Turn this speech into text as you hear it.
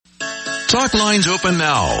Talk lines open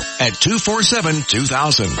now at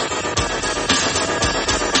 247-2000.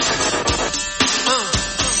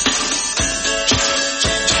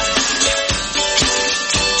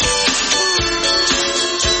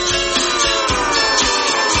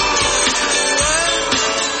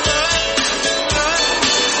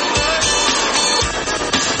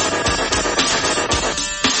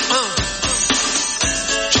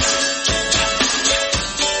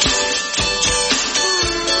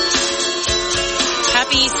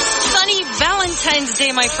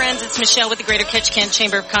 Day, my friends. It's Michelle with the Greater Ketchikan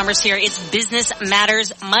Chamber of Commerce here. It's Business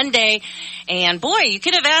Matters Monday. And boy, you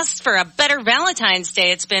could have asked for a better Valentine's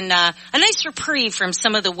Day. It's been a nice reprieve from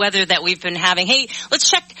some of the weather that we've been having. Hey, let's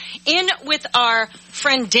check in with our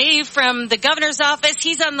friend Dave from the governor's office.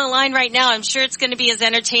 He's on the line right now. I'm sure it's going to be as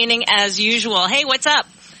entertaining as usual. Hey, what's up?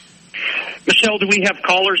 Michelle, do we have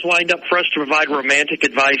callers lined up for us to provide romantic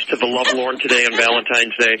advice to the lovelorn today on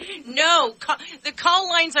Valentine's Day? No, the call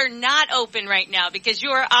lines are not open right now because you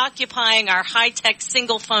are occupying our high-tech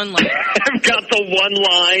single phone line. I've got the one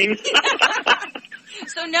line.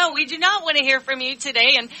 So, no, we do not want to hear from you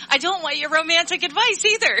today, and I don't want your romantic advice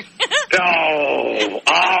either. Oh.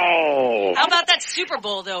 How about that Super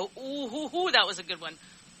Bowl, though? Ooh, that was a good one.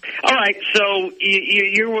 All right, so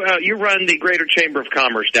you run the Greater Chamber of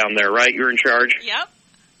Commerce down there, right? You're in charge? Yep.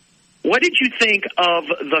 What did you think of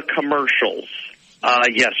the commercials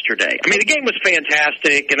yesterday? I mean, the game was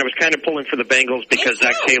fantastic, and I was kind of pulling for the Bengals because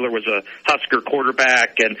Zach Taylor was a Husker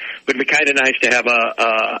quarterback, and it would be kind of nice to have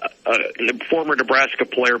a former Nebraska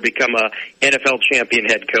player become a NFL champion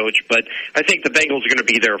head coach. But I think the Bengals are going to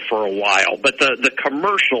be there for a while. But the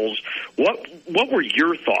commercials, what were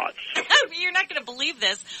your thoughts? You're not going to believe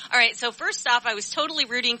this. All right, so first off, I was totally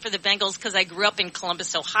rooting for the Bengals because I grew up in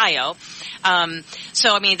Columbus, Ohio.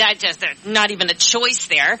 So, I mean, that just not even a choice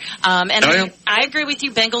there. I agree with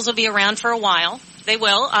you. Bengals will be around for a while. They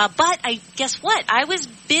will. But guess what? I was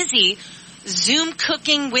busy Zoom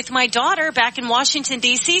cooking with my daughter back in Washington,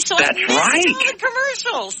 D.C., so I missed all the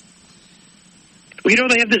commercials. Well,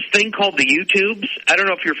 they have this thing called the YouTubes. I don't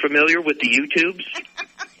know if you're familiar with the YouTubes.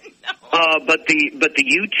 No. But the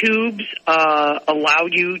YouTubes allow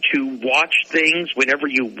you to watch things whenever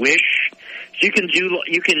you wish. So you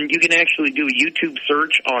can actually do a YouTube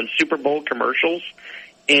search on Super Bowl commercials.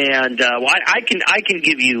 And I can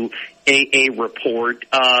give you a report.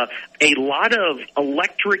 A lot of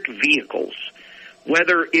electric vehicles,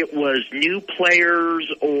 whether it was new players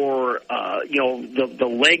or the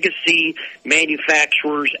legacy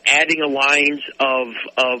manufacturers adding a lines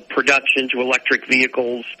of production to electric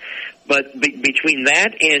vehicles. But between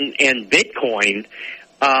that and Bitcoin,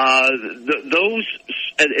 those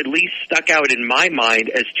at least stuck out in my mind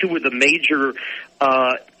as two of the major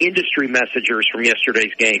industry messengers from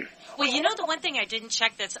yesterday's game. Well, the one thing I didn't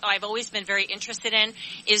check that I've always been very interested in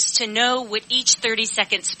is to know what each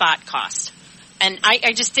 30-second spot cost. And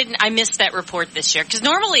I just didn't. I missed that report this year because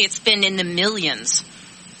normally it's been in the millions.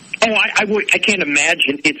 Oh, I can't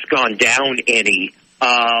imagine it's gone down any.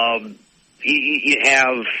 You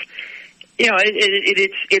have.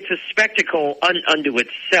 It's a spectacle unto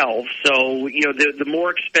itself. So, the more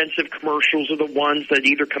expensive commercials are the ones that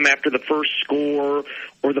either come after the first score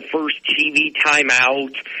or the first TV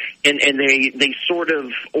timeout, and they sort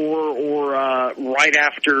of or right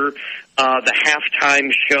after the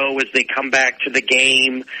halftime show as they come back to the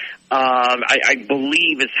game. I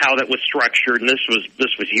believe is how that was structured, and this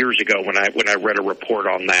was years ago when I read a report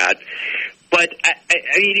on that. But I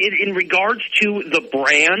mean, in regards to the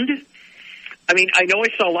brand. I mean, I know I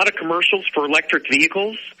saw a lot of commercials for electric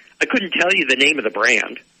vehicles. I couldn't tell you the name of the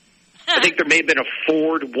brand. I think there may have been a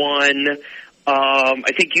Ford one.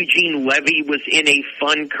 I think Eugene Levy was in a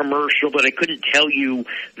fun commercial, but I couldn't tell you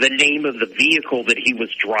the name of the vehicle that he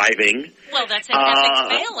was driving. Well, that's an epic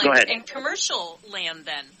fail in commercial land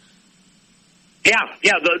then. Yeah.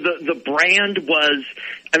 The brand was,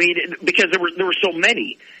 I mean, because there were so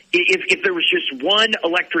many. If there was just one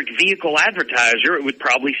electric vehicle advertiser, it would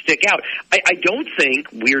probably stick out. I don't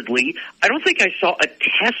think, weirdly, I saw a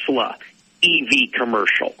Tesla EV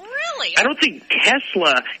commercial. Really? I don't think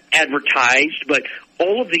Tesla advertised, but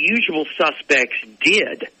all of the usual suspects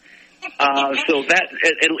did. So that,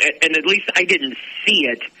 and at least I didn't see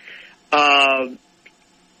it.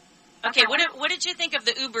 Okay, what did you think of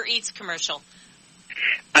the Uber Eats commercial?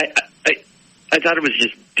 I thought it was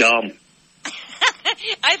just dumb.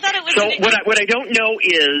 I thought it was. So what I don't know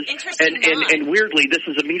is, and weirdly, this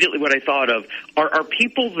is immediately what I thought of. Are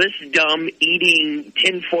people this dumb eating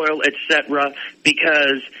tinfoil, etc.,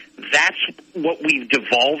 because that's what we've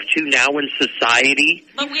devolved to now in society?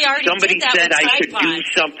 But we already Somebody did that said with I should Tide do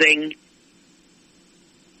something.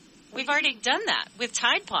 We've already done that with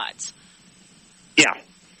Tide Pods. Yeah.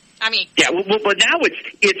 I mean, yeah, well, but now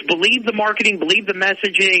it's believe the marketing, believe the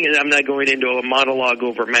messaging, and I'm not going into a monologue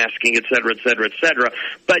over masking, et cetera, et cetera, et cetera.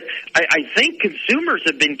 But I think consumers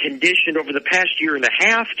have been conditioned over the past year and a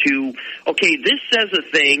half to, okay, this says a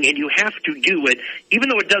thing, and you have to do it, even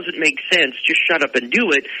though it doesn't make sense. Just shut up and do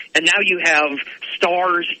it. And now you have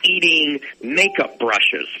stars eating makeup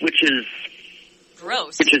brushes, which is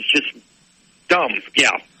gross, which is just dumb.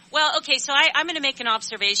 Yeah. Well, okay, so I'm going to make an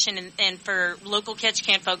observation, and for local Catch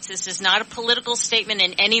Can folks, this is not a political statement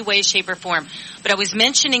in any way, shape, or form, but I was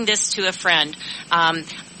mentioning this to a friend.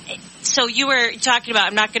 So you were talking about,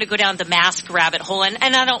 I'm not going to go down the mask rabbit hole, and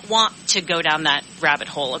I don't want to go down that rabbit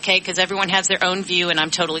hole, okay, because everyone has their own view, and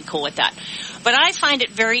I'm totally cool with that. But I find it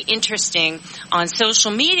very interesting on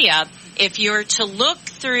social media. If you're to look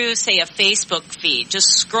through, say, a Facebook feed, just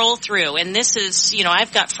scroll through, and this is,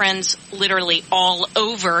 I've got friends literally all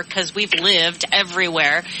over because we've lived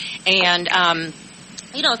everywhere, and,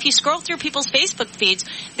 if you scroll through people's Facebook feeds,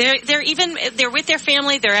 they're with their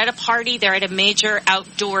family, they're at a party, they're at a major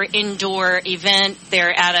outdoor, indoor event,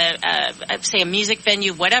 they're at a music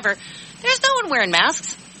venue, whatever. There's no one wearing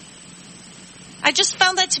masks. I just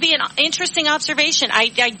found that to be an interesting observation. I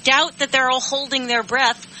doubt that they're all holding their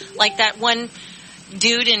breath like that one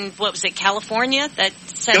dude in, California that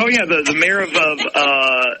said... Oh, yeah, the mayor of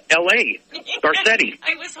L.A., Garcetti.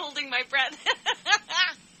 I was holding my breath.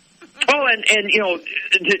 Oh, and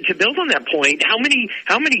to build on that point, how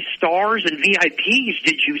many stars and VIPs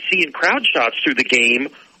did you see in crowd shots through the game,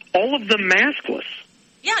 all of them maskless?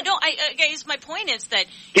 Yeah, no, I guess my point is that...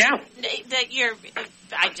 Yeah.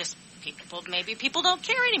 Maybe people don't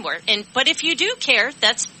care anymore. But if you do care,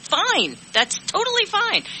 that's fine. That's totally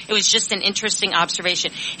fine. It was just an interesting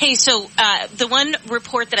observation. Hey, so the one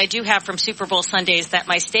report that I do have from Super Bowl Sunday is that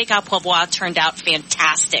my steak au poivroir turned out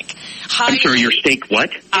fantastic. I'm sorry, your steak what?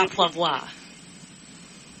 Au poivroir.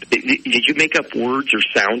 Did you make up words or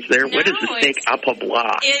sounds there? No, what is the steak au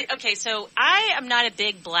poivroir? Okay, so I am not a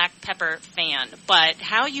big black pepper fan, but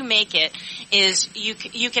how you make it is you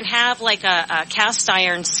can have like a cast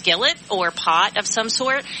iron skillet or pot of some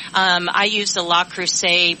sort. I use the La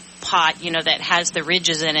Crusade pot, that has the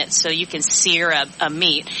ridges in it, so you can sear a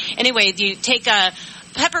meat. Anyway, you take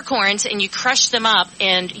peppercorns and you crush them up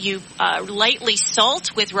and you lightly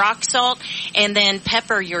salt with rock salt and then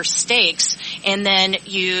pepper your steaks and then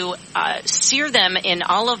you sear them in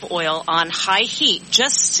olive oil on high heat.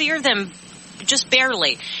 Just sear them just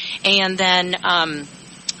barely. And then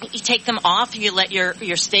you take them off, you let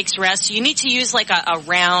your steaks rest. You need to use like a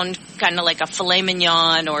round, kind of like a filet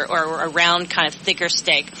mignon or a round kind of thicker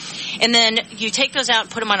steak. And then you take those out and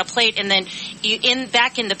put them on a plate, and then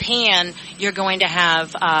back in the pan, you're going to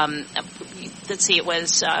have, it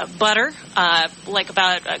was butter, like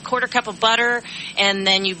about a quarter cup of butter, and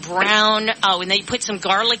then you brown, and then you put some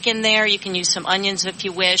garlic in there. You can use some onions if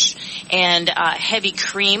you wish, and heavy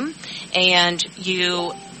cream, and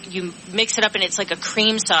you mix it up, and it's like a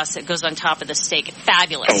cream sauce that goes on top of the steak. It's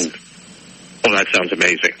fabulous. Oh, that sounds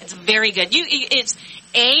amazing. It's very good. It's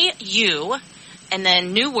A-U, and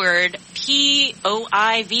then new word, P-O-I-V-R-E.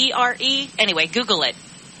 Anyway, Google it.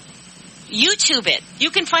 YouTube it.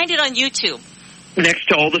 You can find it on YouTube. Next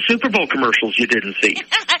to all the Super Bowl commercials you didn't see.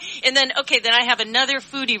 And then, then I have another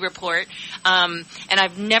foodie report. And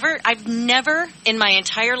I've never in my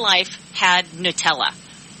entire life had Nutella.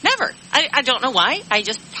 Never. I don't know why. I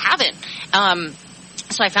just haven't.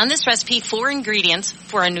 So I found this recipe, 4 ingredients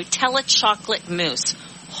for a Nutella chocolate mousse.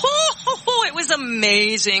 It was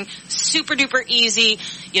amazing. Super duper easy.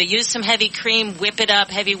 You use some heavy cream, whip it up,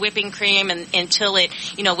 heavy whipping cream, and until it,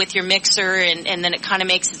 with your mixer, and then it kind of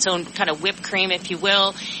makes its own kind of whipped cream, if you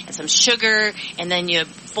will, and some sugar, and then you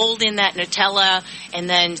fold in that Nutella, and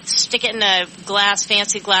then stick it in a glass,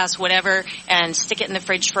 fancy glass, whatever, and stick it in the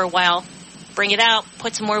fridge for a while. Bring it out,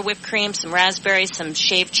 put some more whipped cream, some raspberries, some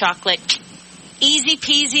shaved chocolate. Easy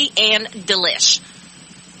peasy and delish.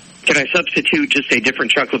 Can I substitute just a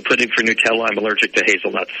different chocolate pudding for Nutella? I'm allergic to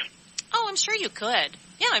hazelnuts. Oh, I'm sure you could.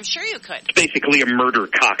 Yeah, I'm sure you could. It's basically a murder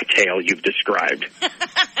cocktail you've described.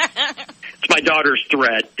 It's my daughter's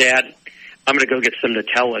threat. Dad, I'm going to go get some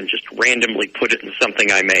Nutella and just randomly put it in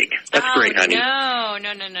something I make. That's great, honey. No.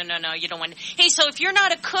 You don't want to. Hey, so if you're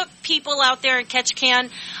not a cook, people out there in Catch Can,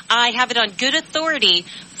 I have it on good authority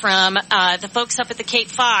from the folks up at the Cape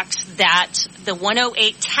Fox that the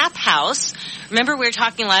 108 Tap House, remember we were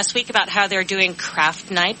talking last week about how they're doing craft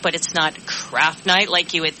night, but it's not craft night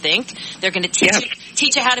like you would think. They're going to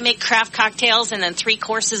teach you how to make craft cocktails and then 3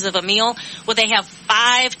 courses of a meal. Well, they have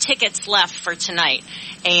 5 tickets left for tonight.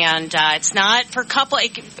 And it's not for couple.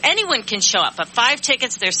 Anyone can show up. But 5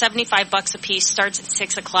 tickets, they're $75 a piece. Starts at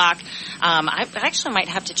 6 o'clock. I actually might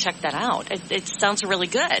have to check that out. It sounds really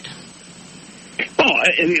good. Oh,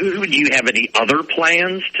 do you have any other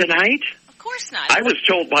plans tonight? Of course not. I was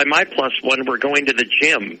told by my plus one we're going to the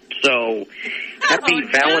gym. So happy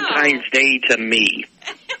Valentine's Day to me.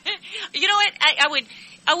 You know what?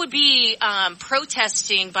 I would be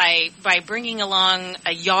protesting by bringing along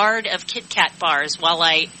a yard of Kit Kat bars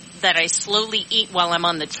that I slowly eat while I'm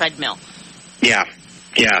on the treadmill. Yeah.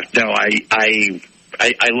 No,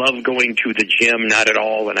 I love going to the gym, not at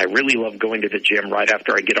all, and I really love going to the gym right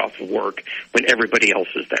after I get off of work when everybody else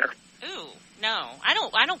is there. Ooh, no, I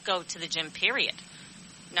don't go to the gym. Period.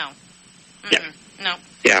 No. Yeah. No.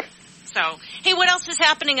 Yeah. So, hey, what else is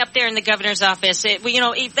happening up there in the governor's office? After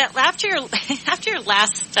your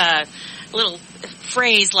last little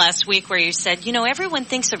phrase last week where you said, everyone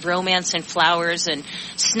thinks of romance and flowers and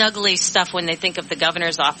snuggly stuff when they think of the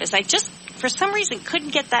governor's office. I just, for some reason,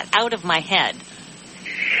 couldn't get that out of my head.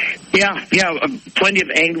 Yeah, plenty of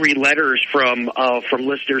angry letters from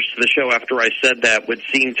listeners to the show after I said that would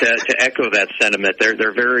seem to echo that sentiment.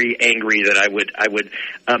 They're very angry that I would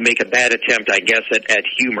make a bad attempt, I guess, at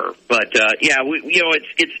humor. But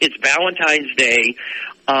it's Valentine's Day.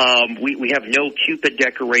 We have no Cupid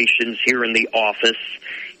decorations here in the office.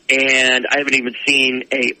 And I haven't even seen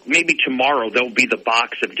maybe tomorrow there'll be the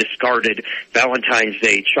box of discarded Valentine's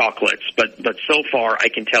Day chocolates. But so far I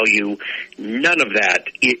can tell you none of that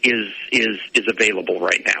is available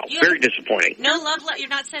right now. Very disappointing. No love you're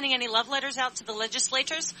not sending any love letters out to the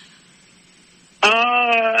legislators?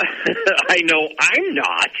 I know I'm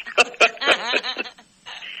not.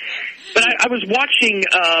 But I was watching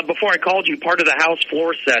before I called you part of the House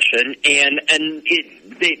floor session, and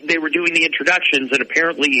they were doing the introductions, and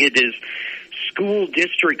apparently it is school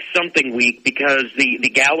district something week because the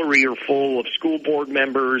gallery are full of school board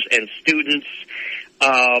members and students.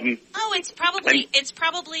 It's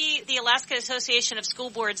probably the Alaska Association of School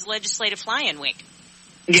Boards Legislative Fly-In Week.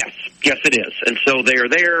 Yes, it is, and so they are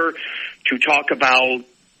there to talk about,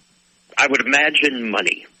 I would imagine,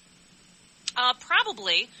 money.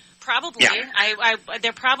 Probably. Yeah.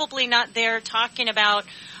 They're probably not there talking about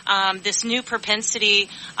this new propensity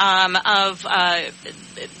of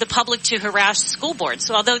the public to harass school boards.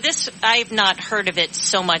 So although I've not heard of it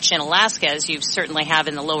so much in Alaska as you certainly have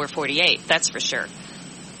in the lower 48, that's for sure.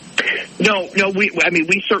 No,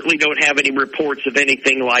 we certainly don't have any reports of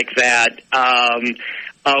anything like that.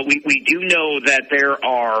 We do know that there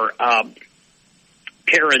are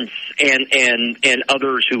parents and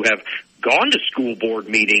others who have gone to school board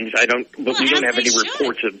meetings. We don't have any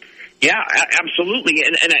reports of. Yeah, absolutely,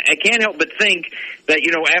 and I can't help but think that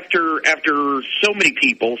after so many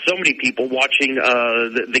people watching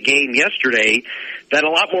the game yesterday, that a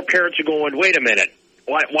lot more parents are going, wait a minute.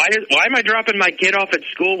 Why am I dropping my kid off at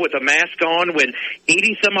school with a mask on when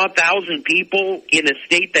 80-some-odd thousand people in a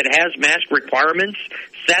state that has mask requirements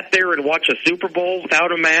sat there and watched a Super Bowl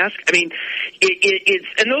without a mask? I mean,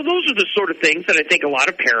 and those are the sort of things that I think a lot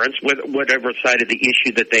of parents, whatever side of the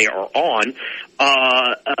issue that they are on,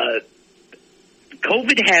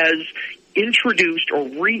 COVID has introduced or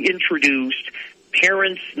reintroduced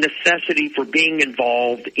parents' necessity for being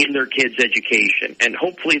involved in their kids' education. And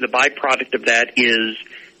hopefully the byproduct of that is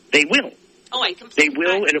they will. They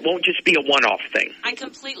will, and it won't just be a one-off thing. I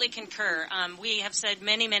completely concur. We have said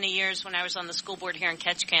many, many years when I was on the school board here in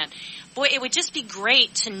Ketchikan, boy, it would just be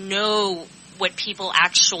great to know what people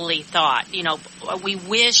actually thought. We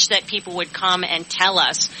wish that people would come and tell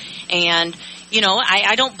us. And,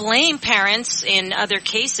 I don't blame parents in other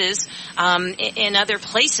cases, in other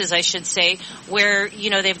places, I should say, where,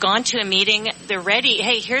 they've gone to a meeting, they're ready.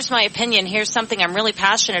 Hey, here's my opinion. Here's something I'm really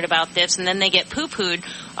passionate about this. And then they get poo-pooed.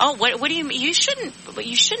 Oh, what do you mean? You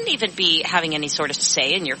shouldn't even be having any sort of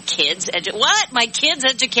say in your kids' what? My kids'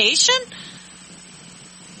 education?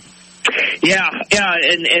 Yeah,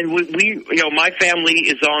 and we my family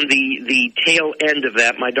is on the tail end of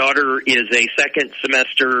that. My daughter is a second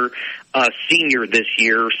semester senior this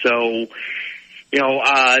year, so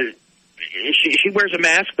she wears a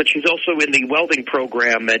mask, but she's also in the welding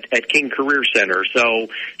program at King Career Center. So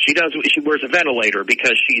she wears a ventilator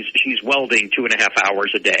because she's welding 2.5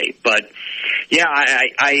 hours a day. But yeah,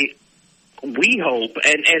 we hope,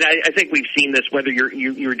 and I think we've seen this, whether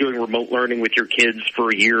you're doing remote learning with your kids for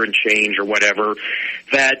a year and change or whatever,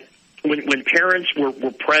 that when parents were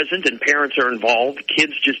present and parents are involved,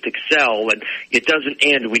 kids just excel, and it doesn't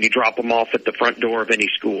end when you drop them off at the front door of any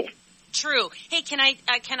school. True. Hey, can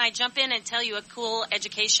I jump in and tell you a cool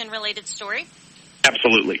education-related story?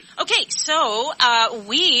 Absolutely. Okay, so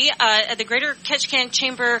we at the Greater Ketchikan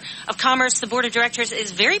Chamber of Commerce, the Board of Directors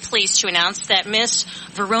is very pleased to announce that Miss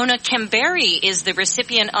Verona Kemberi is the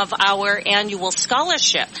recipient of our annual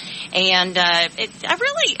scholarship. And I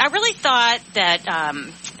really thought that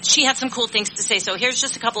she had some cool things to say. So here's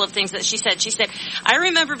just a couple of things that she said. She said, I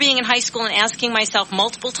remember being in high school and asking myself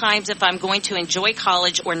multiple times if I'm going to enjoy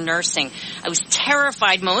college or nursing. I was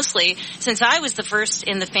terrified mostly since I was the first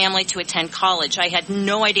in the family to attend college. I had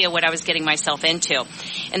no idea what I was getting myself into.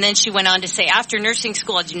 And then she went on to say, after nursing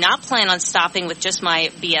school, I do not plan on stopping with just my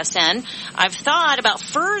BSN. I've thought about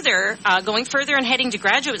going further and heading to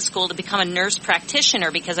graduate school to become a nurse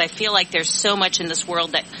practitioner because I feel like there's so much in this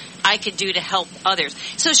world that I could do to help others.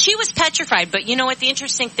 So she was petrified, but you know what? The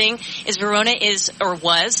interesting thing is Verona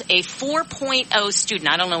was a 4.0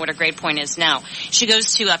 student. I don't know what her grade point is now. She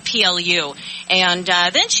goes to PLU. And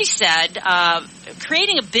then she said,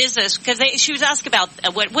 creating a business, because she was asked about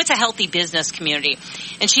what's a healthy business community.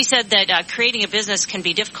 And she said that creating a business can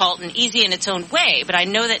be difficult and easy in its own way, but I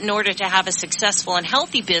know that in order to have a successful and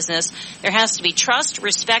healthy business, there has to be trust,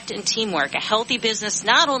 respect, and teamwork. A healthy business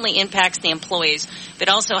not only impacts the employees, but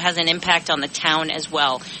also has an impact on the town as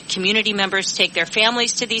well. Community members take their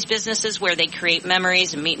families to these businesses where they create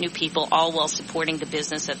memories and meet new people, all while supporting the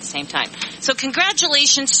business at the same time. So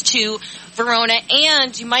congratulations to Verona,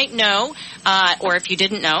 and you might know, or if you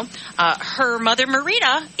didn't know, her mother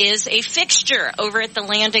Marita is a fixture over at the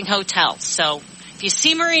Landing Hotel. So if you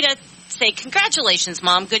see Marita, say congratulations,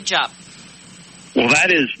 Mom, good job. Well,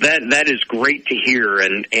 that is great to hear,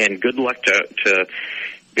 and good luck to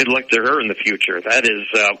her in the future. That is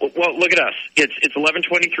well. Look at us. It's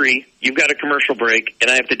 11:23. You've got a commercial break, and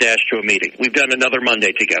I have to dash to a meeting. We've done another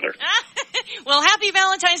Monday together. Well, happy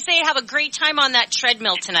Valentine's Day. Have a great time on that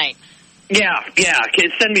treadmill tonight. Yeah.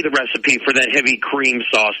 Send me the recipe for that heavy cream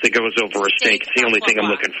sauce that goes over a steak. It's the only thing I'm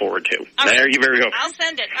looking forward to. All there, right. you very go. I'll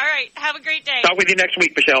send it. All right. Have a great day. Talk with you next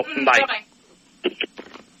week, Michelle. Bye. Bye-bye.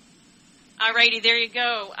 All righty, there you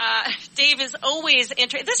go. Dave is always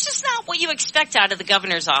interesting. That's just not what you expect out of the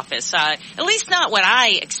governor's office, at least not what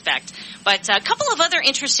I expect. But a couple of other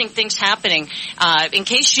interesting things happening. In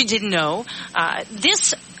case you didn't know,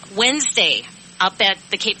 this Wednesday up at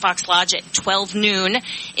the Cape Fox Lodge at 12 noon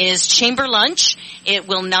is Chamber Lunch. It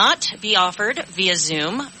will not be offered via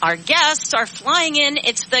Zoom. Our guests are flying in.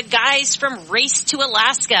 It's the guys from Race to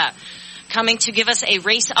Alaska, coming to give us a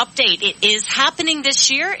race update. It is happening this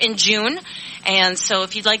year in June, and so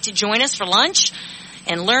if you'd like to join us for lunch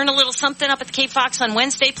and learn a little something up at the Cape Fox on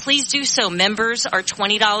Wednesday, please do so. Members are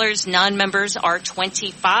 $20, non-members are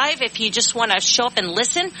 $25. If you just want to show up and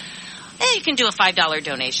listen, you can do a $5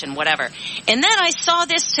 donation, whatever. And then I saw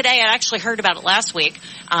this today. I actually heard about it last week,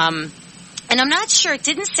 and I'm not sure. It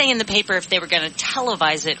didn't say in the paper if they were going to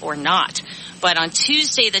televise it or not, but on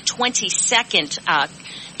Tuesday the 22nd,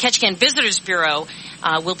 Ketchikan Visitors Bureau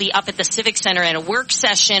will be up at the Civic Center in a work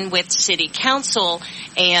session with City Council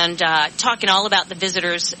and talking all about the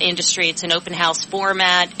visitors industry. It's an open house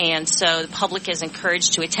format, and so the public is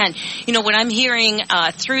encouraged to attend. You know, what I'm hearing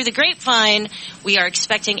through the grapevine, we are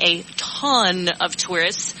expecting a ton of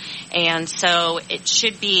tourists, and so it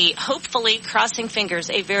should be, hopefully, crossing fingers,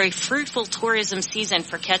 a very fruitful tourism season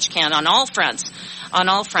for Ketchikan on all fronts.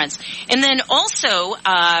 And then also,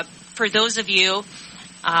 for those of you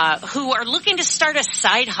who are looking to start a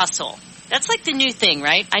side hustle. That's like the new thing,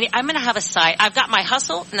 right? I'm going to have a side. I've got my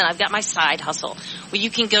hustle, and then I've got my side hustle. Well,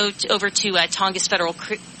 you can go over to Tongass Federal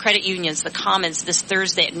Credit Union's, the Commons, this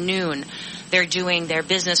Thursday at noon. They're doing their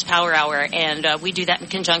business power hour, and we do that in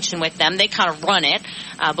conjunction with them. They kind of run it,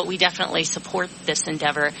 but we definitely support this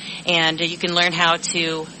endeavor. And you can learn how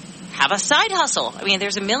to have a side hustle. I mean,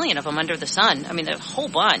 there's a million of them under the sun. I mean, there's a whole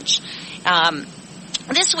bunch.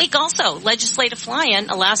 This week also, legislative fly-in,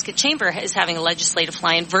 Alaska Chamber is having a legislative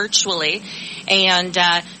fly-in virtually. And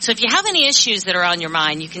so if you have any issues that are on your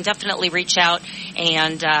mind, you can definitely reach out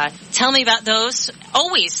and tell me about those.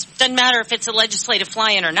 Always, doesn't matter if it's a legislative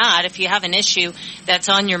fly-in or not. If you have an issue that's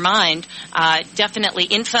on your mind, definitely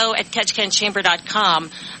info@ketchikanchamber.com.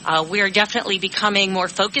 We are definitely becoming more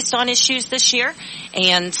focused on issues this year,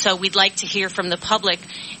 and so we'd like to hear from the public.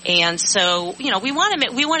 And so, you know, we want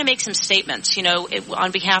to make some statements, you know, on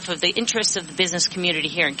behalf of the interests of the business community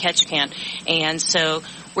here in Ketchikan. And so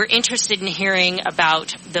we're interested in hearing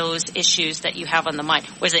about those issues that you have on the mind.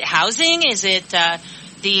 Was it housing? Is it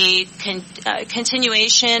the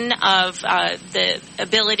continuation of the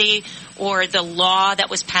ability or the law that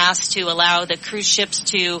was passed to allow the cruise ships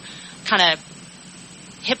to kind of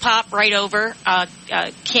hip-hop right over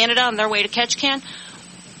Canada on their way to Ketchikan?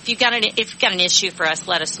 if you've got an issue for us,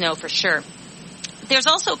 let us know for sure. There's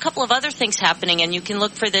also a couple of other things happening, and you can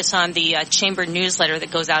look for this on the Chamber newsletter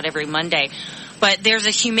that goes out every Monday. But there's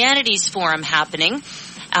a humanities forum happening.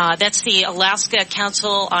 That's the Alaska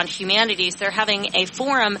Council on Humanities. They're having a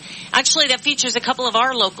forum, actually, that features a couple of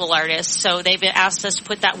our local artists. So they've asked us to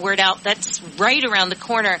put that word out. That's right around the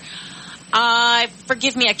corner.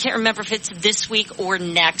 Forgive me, I can't remember if it's this week or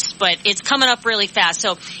next, but it's coming up really fast.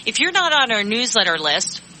 So if you're not on our newsletter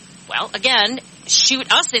list, well, again,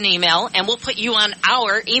 shoot us an email and we'll put you on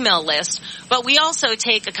our email list. But we also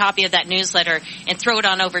take a copy of that newsletter and throw it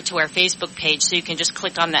on over to our Facebook page so you can just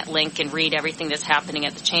click on that link and read everything that's happening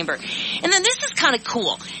at the Chamber. And then this is kind of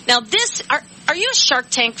cool. Now are you a Shark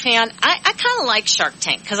Tank fan? I kind of like Shark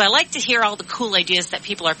Tank because I like to hear all the cool ideas that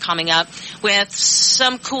people are coming up with.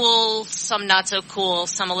 Some cool, some not so cool,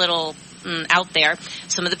 some a little out there.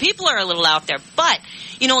 Some of the people are a little out there. But,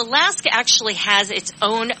 Alaska actually has its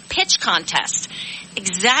own pitch contest.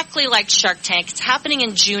 Exactly like Shark Tank. It's happening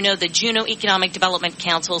in Juneau. The Juneau Economic Development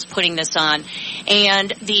Council is putting this on.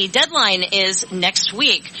 And the deadline is next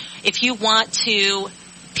week. If you want to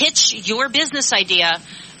pitch your business idea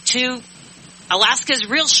to Alaska's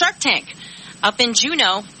real Shark Tank up in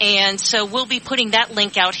Juneau, and so we'll be putting that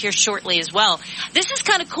link out here shortly as well. This is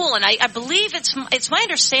kind of cool, and I believe it's my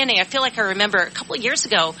understanding. I feel like I remember a couple of years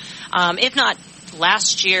ago, if not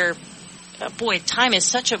last year. Boy, time is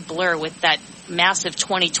such a blur with that massive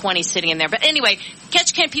 2020 sitting in there. But anyway,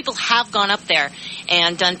 Catch Can people have gone up there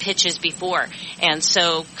and done pitches before, and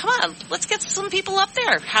so come on, let's get some people up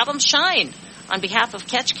there, have them shine on behalf of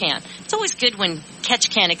Catch Can. It's always good when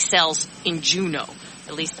Catch Can excels in Juneau,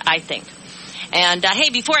 at least I think. And,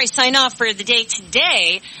 hey, before I sign off for the day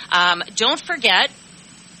today, don't forget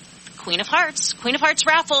Queen of Hearts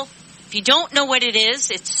raffle. If you don't know what it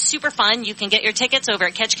is, it's super fun. You can get your tickets over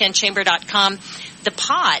at catchcanchamber.com. The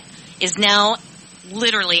pot is now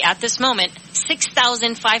literally at this moment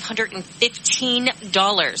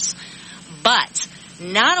 $6,515. But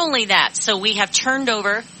not only that, so we have turned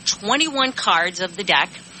over 21 cards of the deck.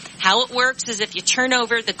 How it works is if you turn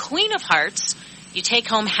over the Queen of Hearts, you take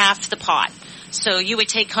home half the pot. So you would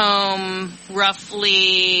take home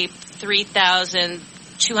roughly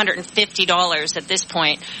 $3,250 at this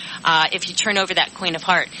point if you turn over that Queen of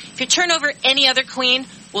Hearts. If you turn over any other queen,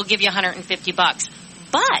 we'll give you $150.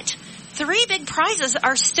 But three big prizes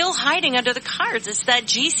are still hiding under the cards. It's that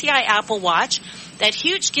GCI Apple Watch, that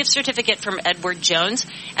huge gift certificate from Edward Jones,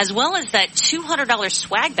 as well as that $200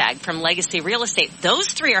 swag bag from Legacy Real Estate. Those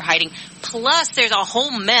three are hiding. Plus, there's a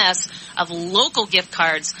whole mess of local gift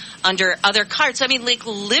cards under other cards. I mean, like,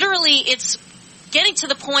 literally, it's getting to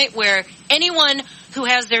the point where anyone who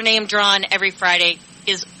has their name drawn every Friday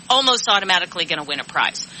is almost automatically going to win a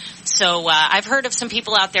prize. So I've heard of some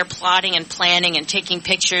people out there plotting and planning and taking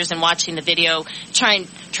pictures and watching the video, trying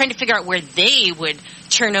to figure out where they would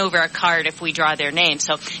turn over a card if we draw their name.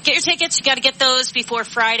 So get your tickets. You got to get those before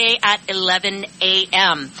Friday at 11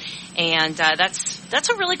 a.m. And that's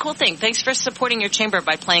a really cool thing. Thanks for supporting your chamber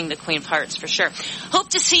by playing the Queen of Hearts for sure. Hope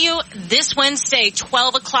to see you this Wednesday,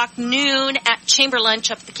 12 o'clock noon at Chamber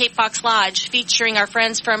Lunch up at the Cape Fox Lodge, featuring our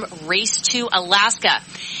friends from Race to Alaska.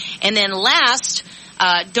 And then last,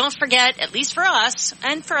 don't forget, at least for us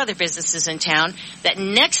and for other businesses in town, that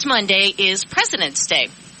next Monday is President's Day.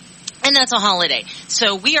 And that's a holiday.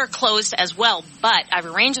 So we are closed as well. But I've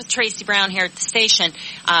arranged with Tracy Brown here at the station.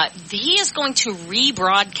 He is going to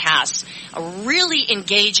rebroadcast a really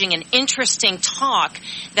engaging and interesting talk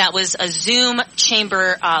that was a Zoom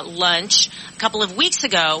chamber lunch a couple of weeks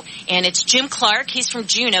ago. And it's Jim Clark. He's from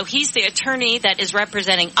Juneau. He's the attorney that is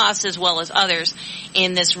representing us as well as others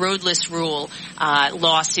in this roadless rule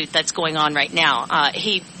lawsuit that's going on right now.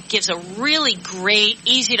 He gives a really great,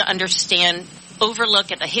 easy to understand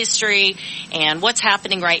overlook at the history and what's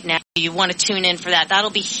happening right now. You want to tune in for that. That'll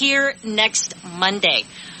be here next Monday.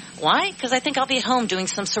 Why? Because I think I'll be at home doing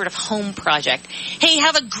some sort of home project. Hey,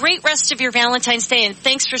 have a great rest of your Valentine's Day, and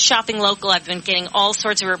thanks for shopping local. I've been getting all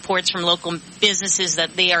sorts of reports from local businesses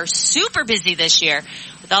that they are super busy this year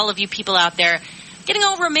with all of you people out there getting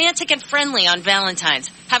all romantic and friendly on Valentine's.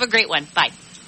 Have a great one. Bye.